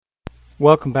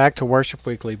Welcome back to Worship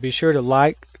Weekly. Be sure to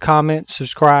like, comment,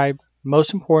 subscribe.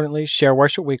 Most importantly, share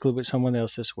Worship Weekly with someone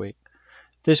else this week.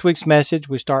 This week's message,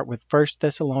 we start with 1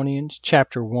 Thessalonians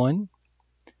chapter 1.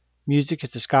 Music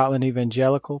is the Scotland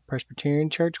Evangelical Presbyterian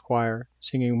Church Choir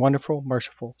singing Wonderful,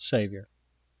 Merciful Savior.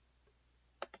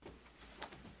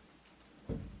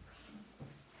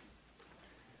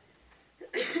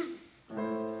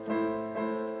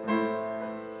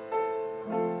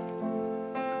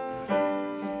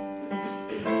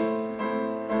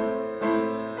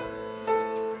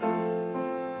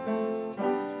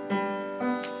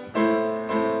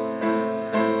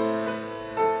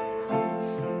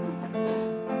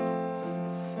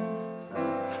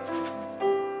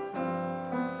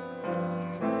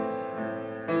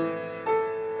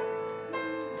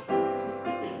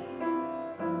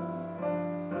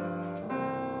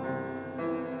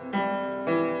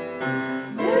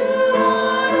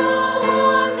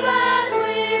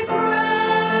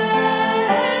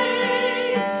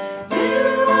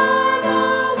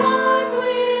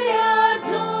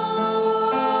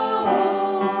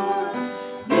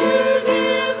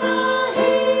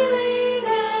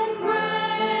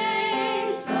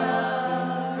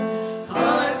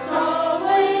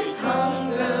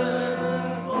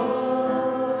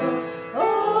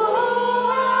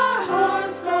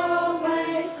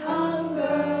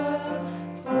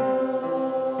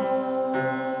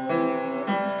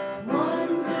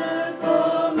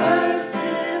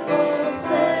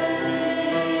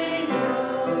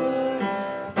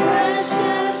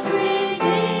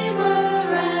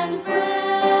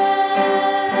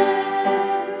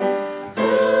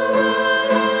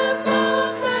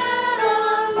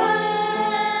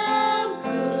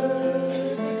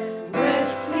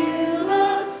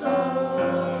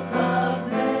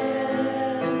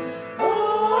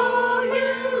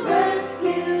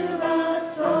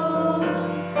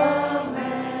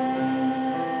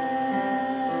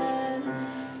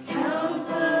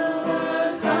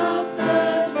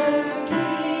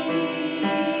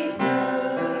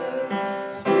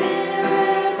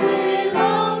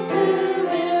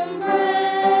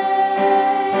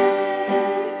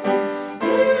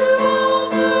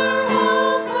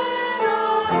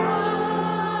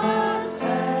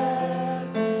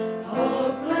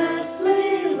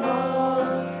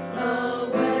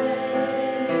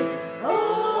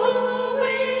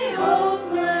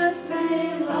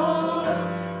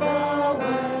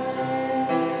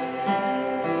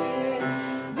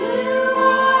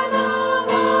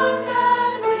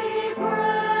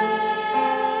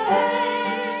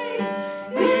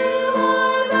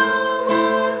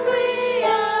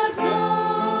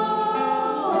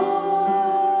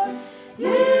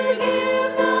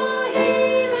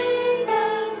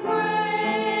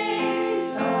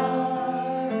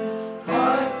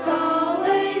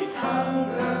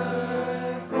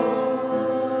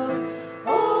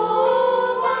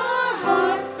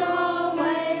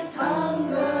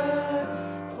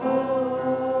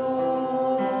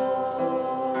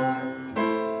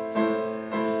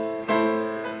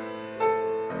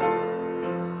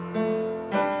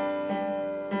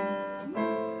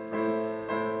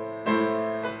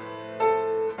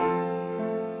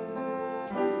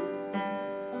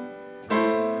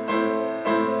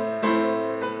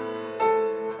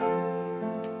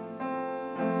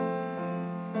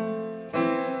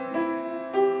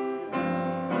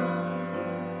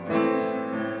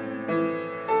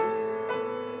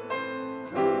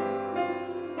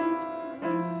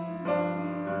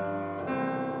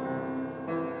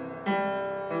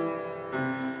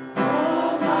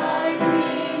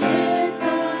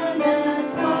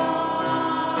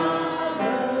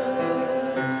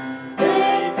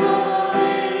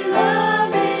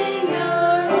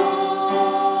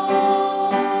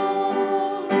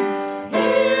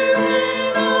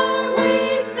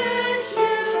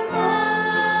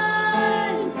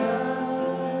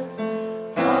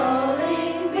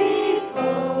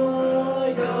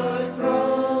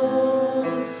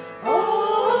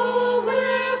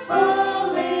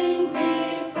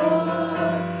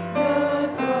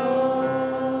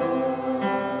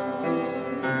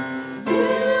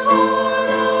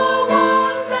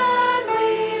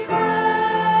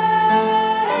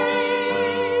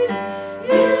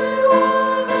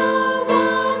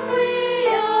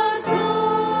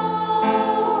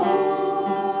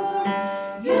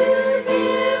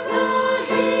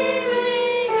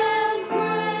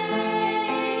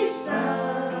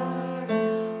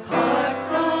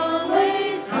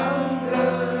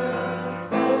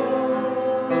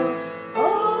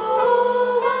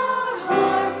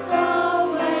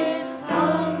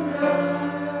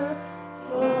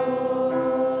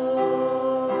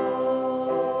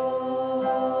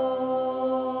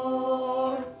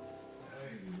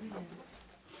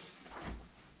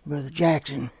 Brother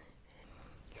Jackson,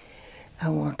 I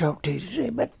want to talk to you today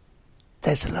about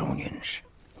Thessalonians.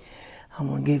 I'm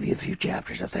going to give you a few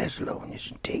chapters of Thessalonians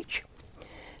and teach.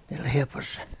 It'll help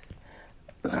us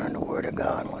learn the Word of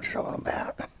God and what it's all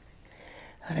about.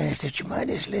 I'd ask that you might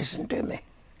just listen to me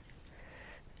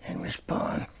and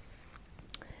respond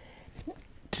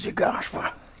to the gospel.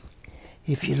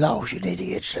 If you're lost, you need to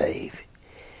get saved.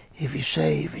 If you're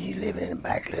saved and you're living in a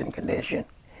backslidden condition,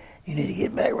 you need to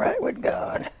get back right with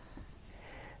God.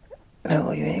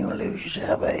 No, you ain't going to lose your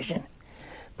salvation,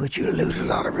 but you'll lose a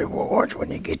lot of rewards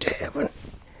when you get to heaven,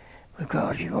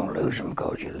 because you're going to lose them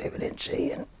because you're living in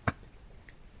sin.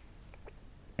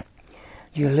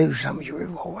 You'll lose some of your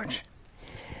rewards.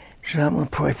 So I'm going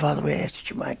to pray, Father, we ask that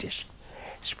you might just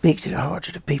speak to the hearts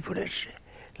of the people that's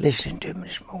listening to me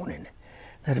this morning.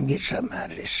 Let them get something out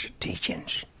of this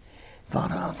teachings.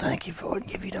 Father, I'll thank you for it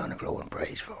and give you honor, glory, and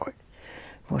praise for it.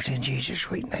 For it's in Jesus'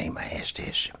 sweet name I ask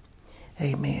this.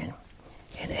 Amen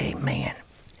and amen.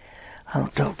 I'm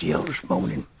going to talk to you all this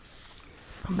morning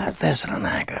about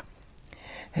Thessalonica.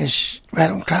 It's right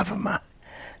on top of my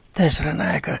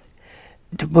Thessalonica,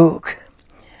 the book.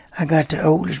 I got the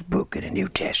oldest book in the New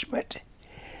Testament.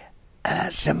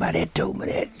 Somebody had told me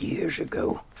that years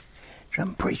ago,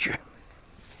 some preacher.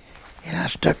 And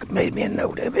I made me a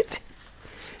note of it.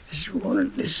 This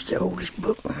is the oldest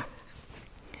book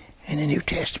in the New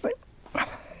Testament.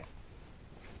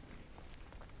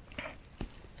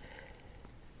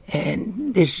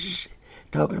 And this is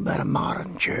talking about a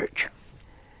modern church.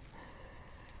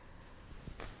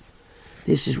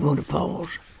 This is one of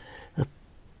Paul's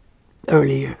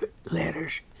earlier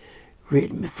letters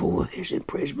written before his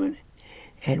imprisonment,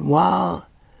 and while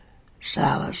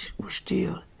Silas was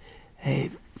still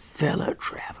a fellow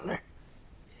traveler.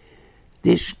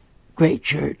 This great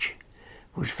church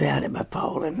was founded by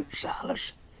Paul and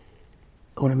Silas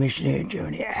on a missionary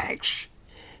journey. Acts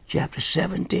chapter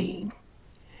 17,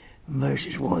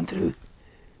 verses 1 through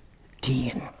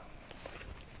 10.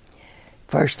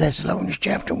 1 Thessalonians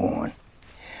chapter 1.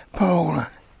 Paul,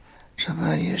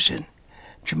 Silvanus, and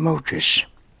Timotheus,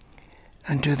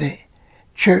 unto the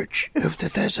church of the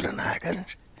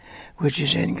Thessalonians, which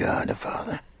is in God the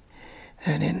Father,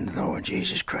 and in the Lord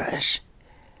Jesus Christ.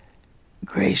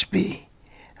 Grace be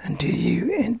unto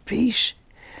you and peace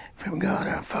from God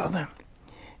our Father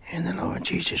and the Lord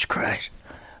Jesus Christ.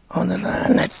 On the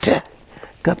line, that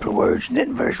couple of words in that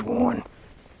verse 1.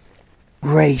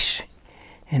 Grace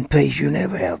and peace. You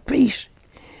never have peace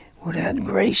without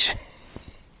grace.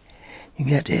 You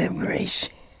got to have grace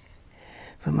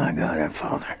from my God our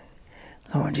Father,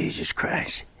 Lord Jesus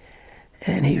Christ.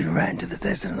 And he was writing to the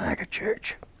Thessalonica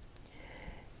church.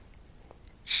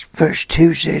 Verse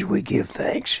 2 says, we give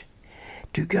thanks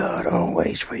to God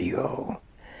always for you all,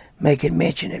 making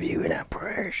mention of you in our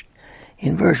prayers.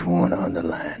 In verse 1 on the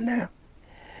line now,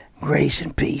 grace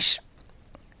and peace.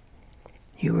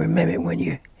 You remember it when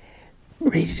you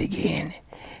read it again.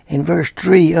 In verse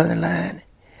 3 on the line,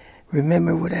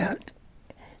 remember without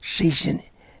ceasing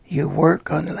your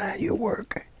work on the line, your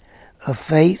work of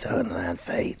faith on the line,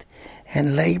 faith,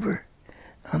 and labor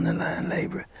on the line,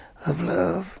 labor of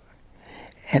love,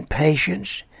 and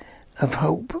patience of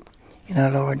hope in our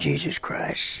Lord Jesus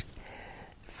Christ.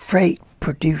 Faith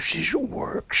produces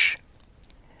works.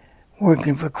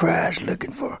 Working for Christ,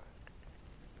 looking for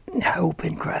hope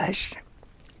in Christ.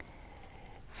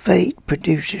 Faith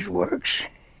produces works.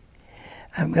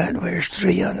 I've got verse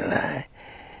 3 on the line.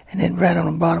 And then right on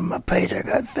the bottom of my page, I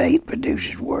got faith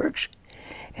produces works.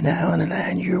 And I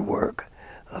underline your work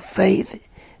of faith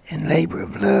and labor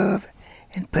of love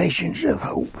and patience of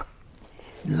hope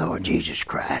in the Lord Jesus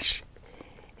Christ,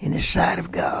 in the sight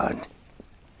of God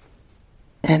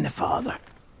and the Father.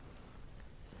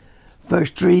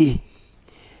 Verse 3,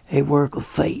 a work of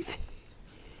faith,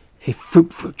 a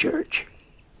fruitful church.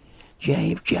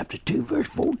 James chapter 2, verse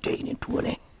 14 and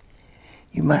 20.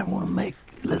 You might want to make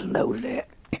a little note of that.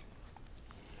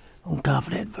 On top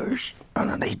of that verse,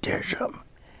 underneath there something.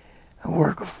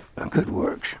 A good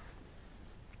works.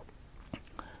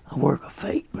 A work of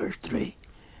faith, verse 3.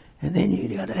 And then you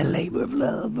got a labor of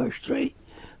love, verse 3.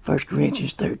 1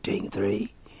 Corinthians 13:3.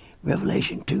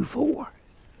 Revelation 2:4.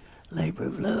 Labor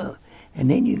of love. And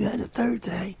then you got the third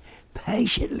thing,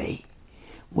 patiently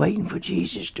waiting for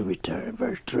Jesus to return,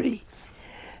 verse 3.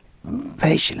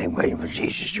 Patiently waiting for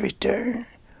Jesus to return.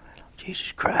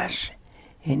 Jesus Christ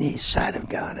in the sight of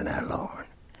God and our Lord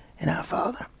and our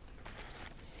Father.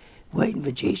 Waiting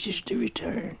for Jesus to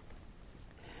return.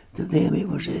 To them it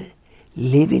was a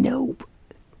living hope.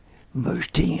 Verse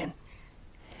 10.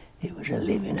 It was a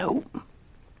living hope.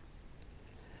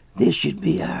 This should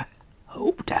be our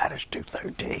hope, Titus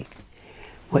 2:13.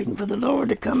 waiting for the Lord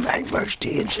to come back. Verse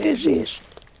 10 says this,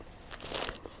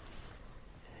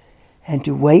 and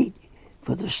to wait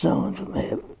for the Son from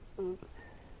heaven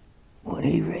when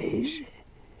he raises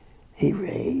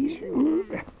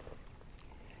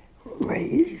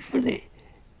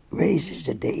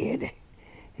the dead,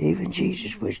 even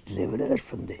Jesus which delivered us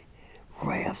from the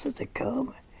wrath of the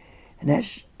come. And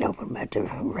that's talking about the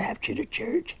rapture of the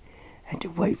church, and to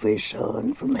wait for his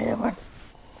Son from heaven.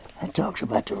 That talks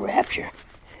about the rapture.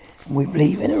 We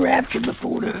believe in the rapture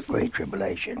before the Great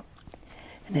Tribulation.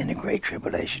 And then the Great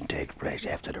Tribulation takes place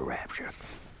after the rapture.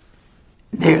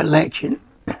 Their election,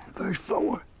 verse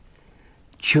 4,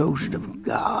 chosen of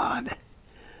God,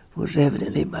 was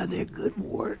evidently by their good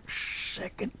works.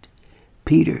 2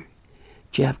 Peter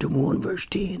chapter 1, verse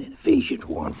 10, and Ephesians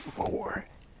 1, 4.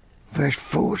 Verse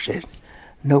 4 says,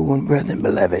 know one, brethren,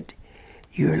 beloved,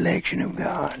 your election of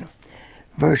God.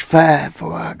 Verse 5,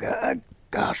 for our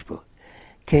gospel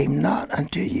came not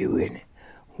unto you in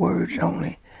words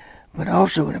only, but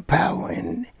also in the power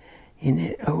and in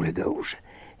the Holy Ghost,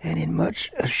 and in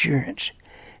much assurance,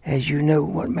 as you know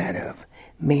what manner of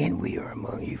men we are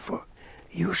among you for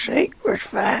your sake. Verse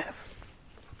 5,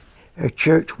 a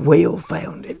church well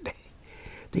founded.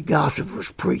 The gospel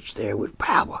was preached there with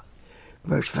power.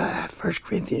 Verse 5, 1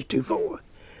 Corinthians 2, 4,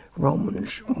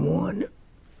 Romans 1,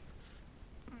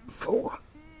 4.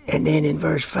 And then in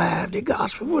verse 5, the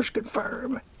gospel was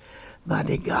confirmed by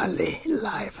the godly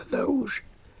life of those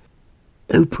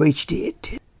who preached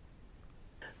it.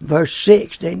 Verse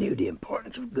 6, they knew the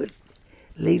importance of good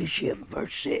leadership.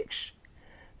 Verse 6,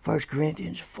 1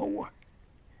 Corinthians 4,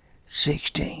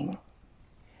 16.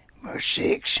 Verse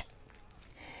 6,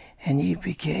 and you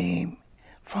became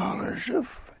followers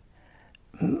of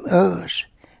us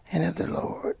and of the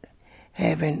Lord,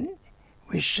 having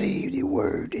received the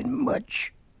word in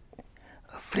much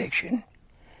affliction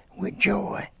with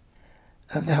joy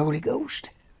of the Holy Ghost.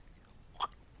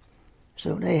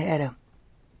 So they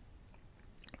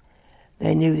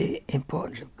knew the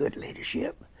importance of good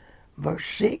leadership. Verse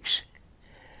 6,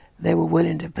 they were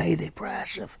willing to pay the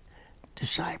price of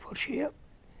discipleship,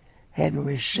 having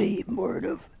received word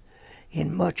of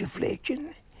in much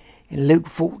affliction. In Luke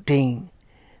 14,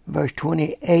 verse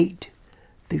 28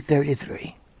 through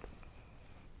 33.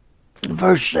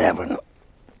 Verse 7,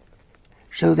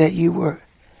 so that you were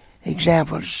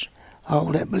examples,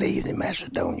 all that believed in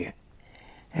Macedonia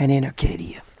and in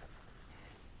Achaia.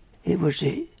 It was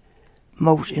the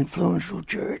most influential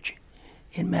church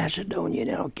in Macedonia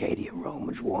and Achaia,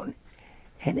 Romans 1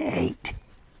 and 8.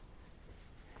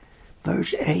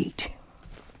 Verse 8.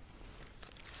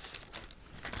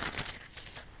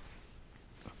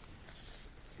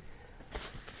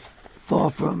 For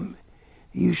from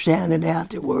you sounded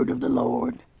out the word of the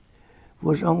Lord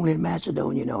was only in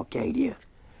Macedonia and Achaia,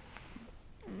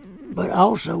 but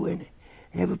also in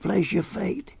every place your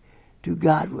faith to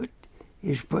Godward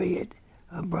is spread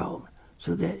abroad,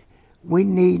 so that we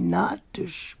need not to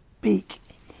speak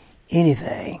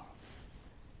anything.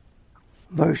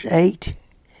 Verse 8,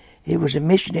 it was a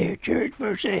missionary church.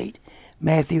 Verse 8,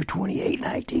 Matthew 28,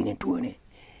 19 and 20,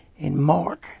 and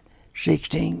Mark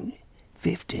 16,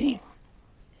 15.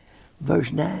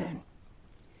 Verse 9,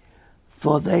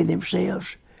 for they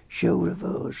themselves showed of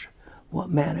us what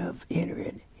manner of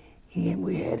entering in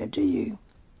we had unto you,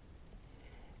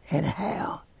 and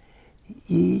how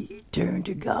ye turned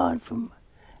to God from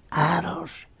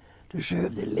idols to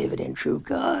serve the living and true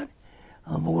God.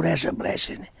 Oh, boy, that's a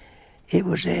blessing. It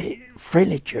was a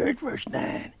friendly church, verse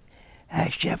 9,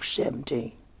 Acts chapter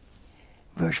 17,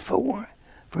 verse 4,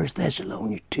 1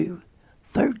 Thessalonians 2,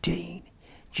 13,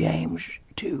 James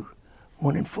 2,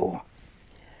 1 and 4.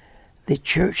 The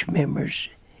church members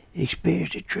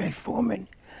experienced a transforming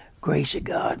grace of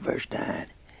God, verse 9.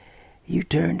 You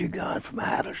turn to God from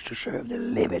idols to serve the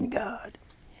living God.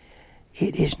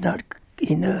 It is not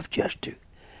enough just to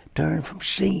turn from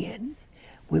sin.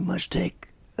 We must take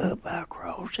up our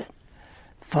cross and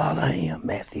follow Him,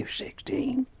 Matthew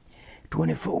 16,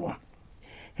 24.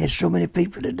 There's so many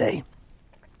people today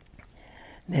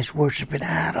that's worshiping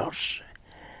idols.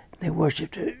 They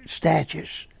worship the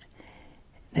statues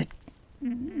that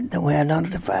don't have none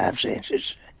of the five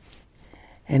senses.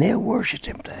 And they'll worship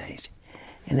them things.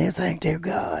 And they'll think they're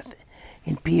God.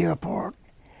 In Pierre Park,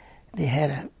 they had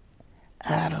an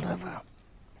idol of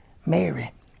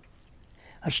Mary,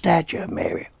 a statue of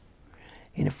Mary,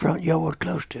 in the front yard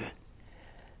close to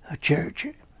a church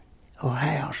or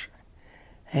house.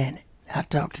 And I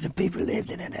talked to the people who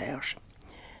lived in that house.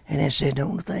 And they said the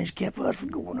only thing that kept us from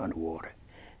going underwater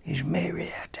is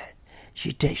Mary out there.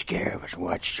 She takes care of us and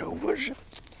watches over us.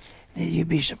 Now you'd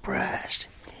be surprised.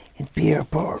 In Pierre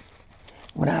Park,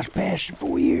 when I was pastoring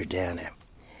 4 years down there,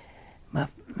 my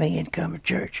man come to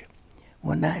church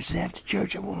one night and said, after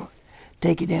church, I want to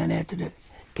take you down there to the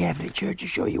Catholic Church and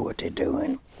show you what they're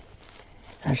doing.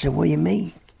 I said, what do you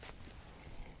mean?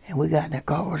 And we got in the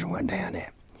cars and went down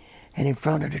there. And in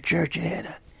front of the church, they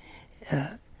had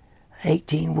a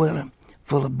 18-wheeler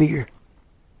full of beer.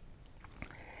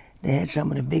 They had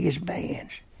some of the biggest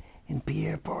bands in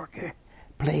Pierre Parker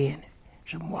playing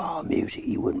some wild music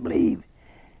you wouldn't believe.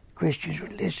 Christians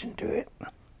would listen to it.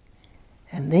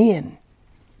 And then,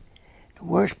 the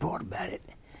worst part about it,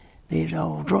 they was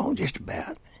all drunk just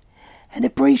about. And the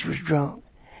priest was drunk,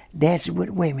 dancing with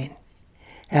women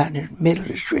out in the middle of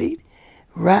the street,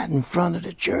 right in front of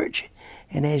the church.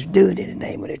 And they was doing it in the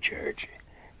name of the church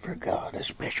for God, a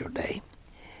special day.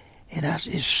 And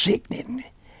it's sickening.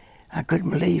 I couldn't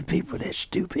believe people that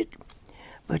stupid.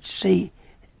 But see,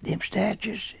 them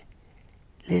statues,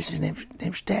 listen,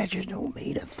 them statues don't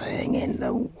mean a thing in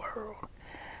the world.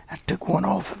 I took one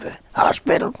off of the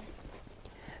hospital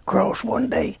cross one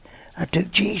day. I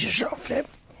took Jesus off there.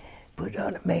 Put it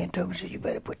on. The man told me, said, you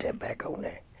better put that back on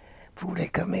there before they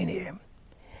come in here.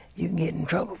 You can get in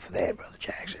trouble for that, Brother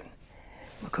Jackson,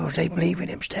 because they believe in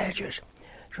them statues.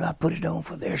 So I put it on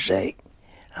for their sake.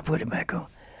 I put it back on.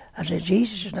 I said,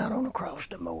 Jesus is not on the cross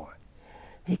no more.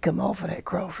 He come off of that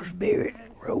cross, was buried,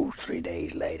 rose 3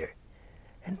 days later,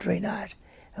 and 3 nights,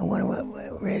 and when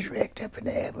he resurrected up in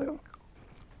the heaven,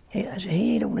 I said,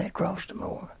 he ain't on that cross no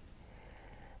more.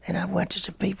 And I went to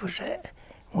some people,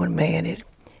 one man that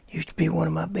used to be one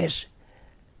of my best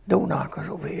door knockers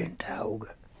over here in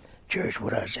Tioga Church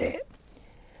where I was at.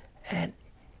 And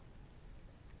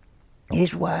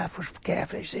his wife was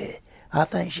Catholic, said, I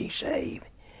think she's saved.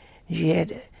 She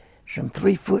had some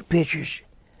 3-foot pictures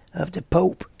of the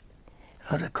Pope,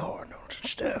 of the cardinals and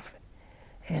stuff.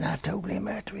 And I told him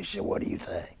after, he said, what do you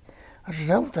think? I said,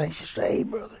 I don't think she's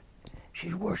saved, brother.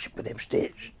 She's worshiping them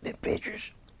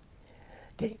pictures.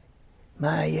 Okay.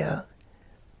 My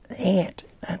aunt,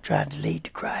 I tried to lead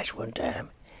to Christ one time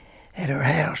at her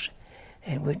house,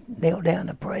 and we knelt down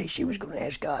to pray. She was going to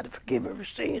ask God to forgive her for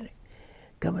sin.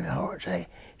 Come in her heart, say,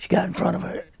 she got in front of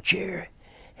her chair,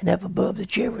 and up above the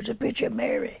chair was a picture of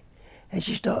Mary. And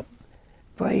she started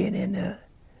praying in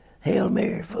Hail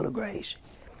Mary, full of grace.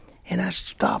 And I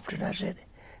stopped her and I said,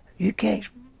 you can't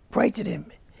pray to them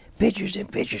pictures. Them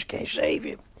pictures can't save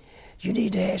you. You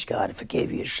need to ask God to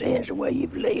forgive your sins the way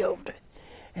you've lived,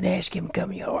 and ask Him to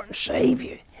come in your heart and save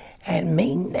you, and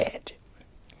mean that.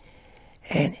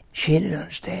 And she didn't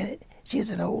understand it. She's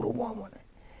an older woman.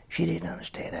 She didn't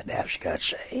understand. I doubt she got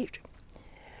saved.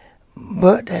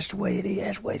 But that's the way it is.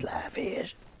 That's the way life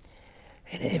is.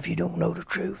 And if you don't know the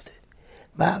truth,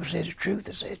 the Bible says the truth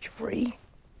will set you free.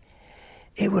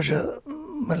 It was a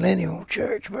millennial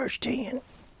church, verse 10.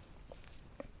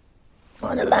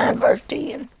 Underline verse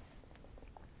 10.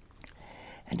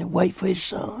 And to wait for His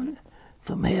Son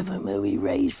from heaven who He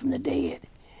raised from the dead,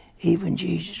 even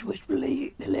Jesus which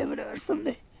delivered us from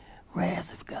the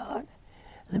wrath of God.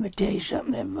 Let me tell you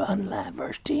something, that underline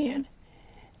verse 10.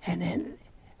 And then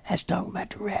that's talking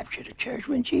about the rapture of the church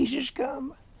when Jesus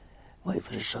come. Wait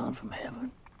for the Son from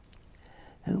heaven,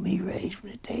 whom He raised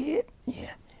from the dead.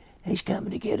 Yeah, He's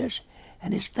coming to get us.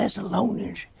 And it's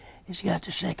Thessalonians. It's got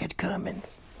the second coming,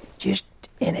 just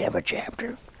in every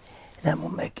chapter. And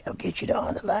I'll get you to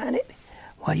underline it,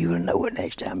 while you'll know it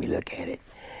next time you look at it.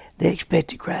 They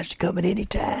expected Christ to come at any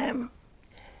time.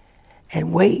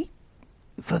 And wait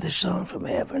for the Son from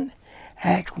heaven.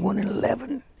 Acts 1 and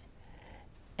 11.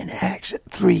 And Acts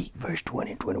 3, verse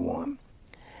 20 and 21.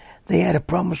 They had a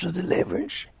promise of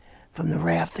deliverance from the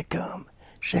wrath to come.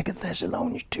 2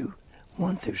 Thessalonians 2,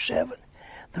 1 through 7.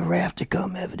 The wrath to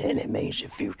come evidently means the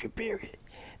future period,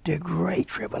 the great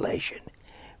tribulation.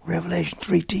 Revelation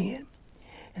 3:10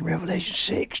 and Revelation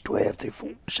 6:12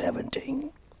 through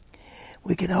 17.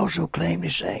 We can also claim the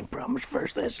same promise,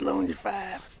 1 Thessalonians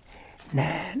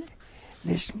 5:9.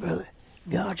 Listen, brother,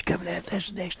 God's coming after. That's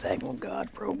the next thing on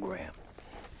God's program.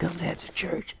 Coming after the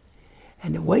church.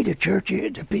 And the way the church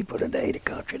is, the people today, the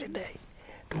country today,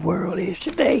 the world is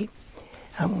today,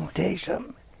 I'm going to tell you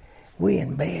something. We're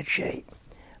in bad shape.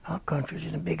 Our country's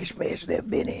in the biggest mess they've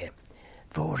been in, as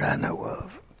far as I know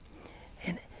of.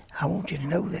 And I want you to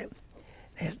know that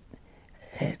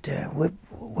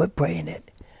we're praying that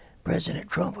President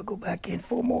Trump will go back in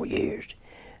 4 more years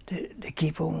to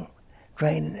keep on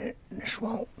draining the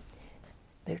swamp.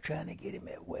 They're trying to get him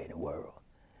everywhere in the world.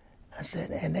 I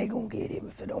said, and they're going to get him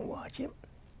if they don't watch him.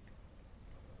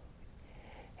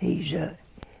 He's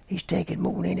taken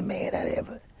more than any man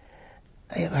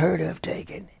I ever heard of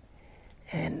taking.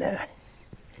 And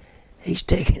he's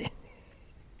taking it.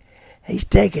 He's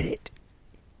taking it.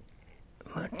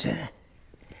 But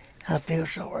I feel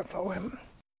sorry for him.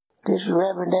 This is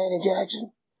Reverend Danny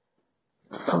Jackson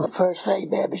from the First Faith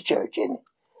Baptist Church in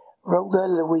Rogue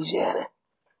Gully, Louisiana,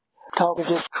 talking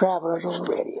to travelers on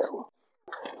the radio.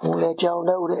 I want to let y'all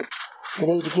know that you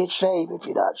need to get saved if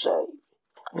you're not saved.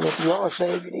 And if you are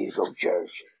saved, you need to go to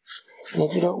church. And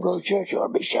if you don't go to church, you ought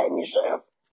to be ashamed of yourself.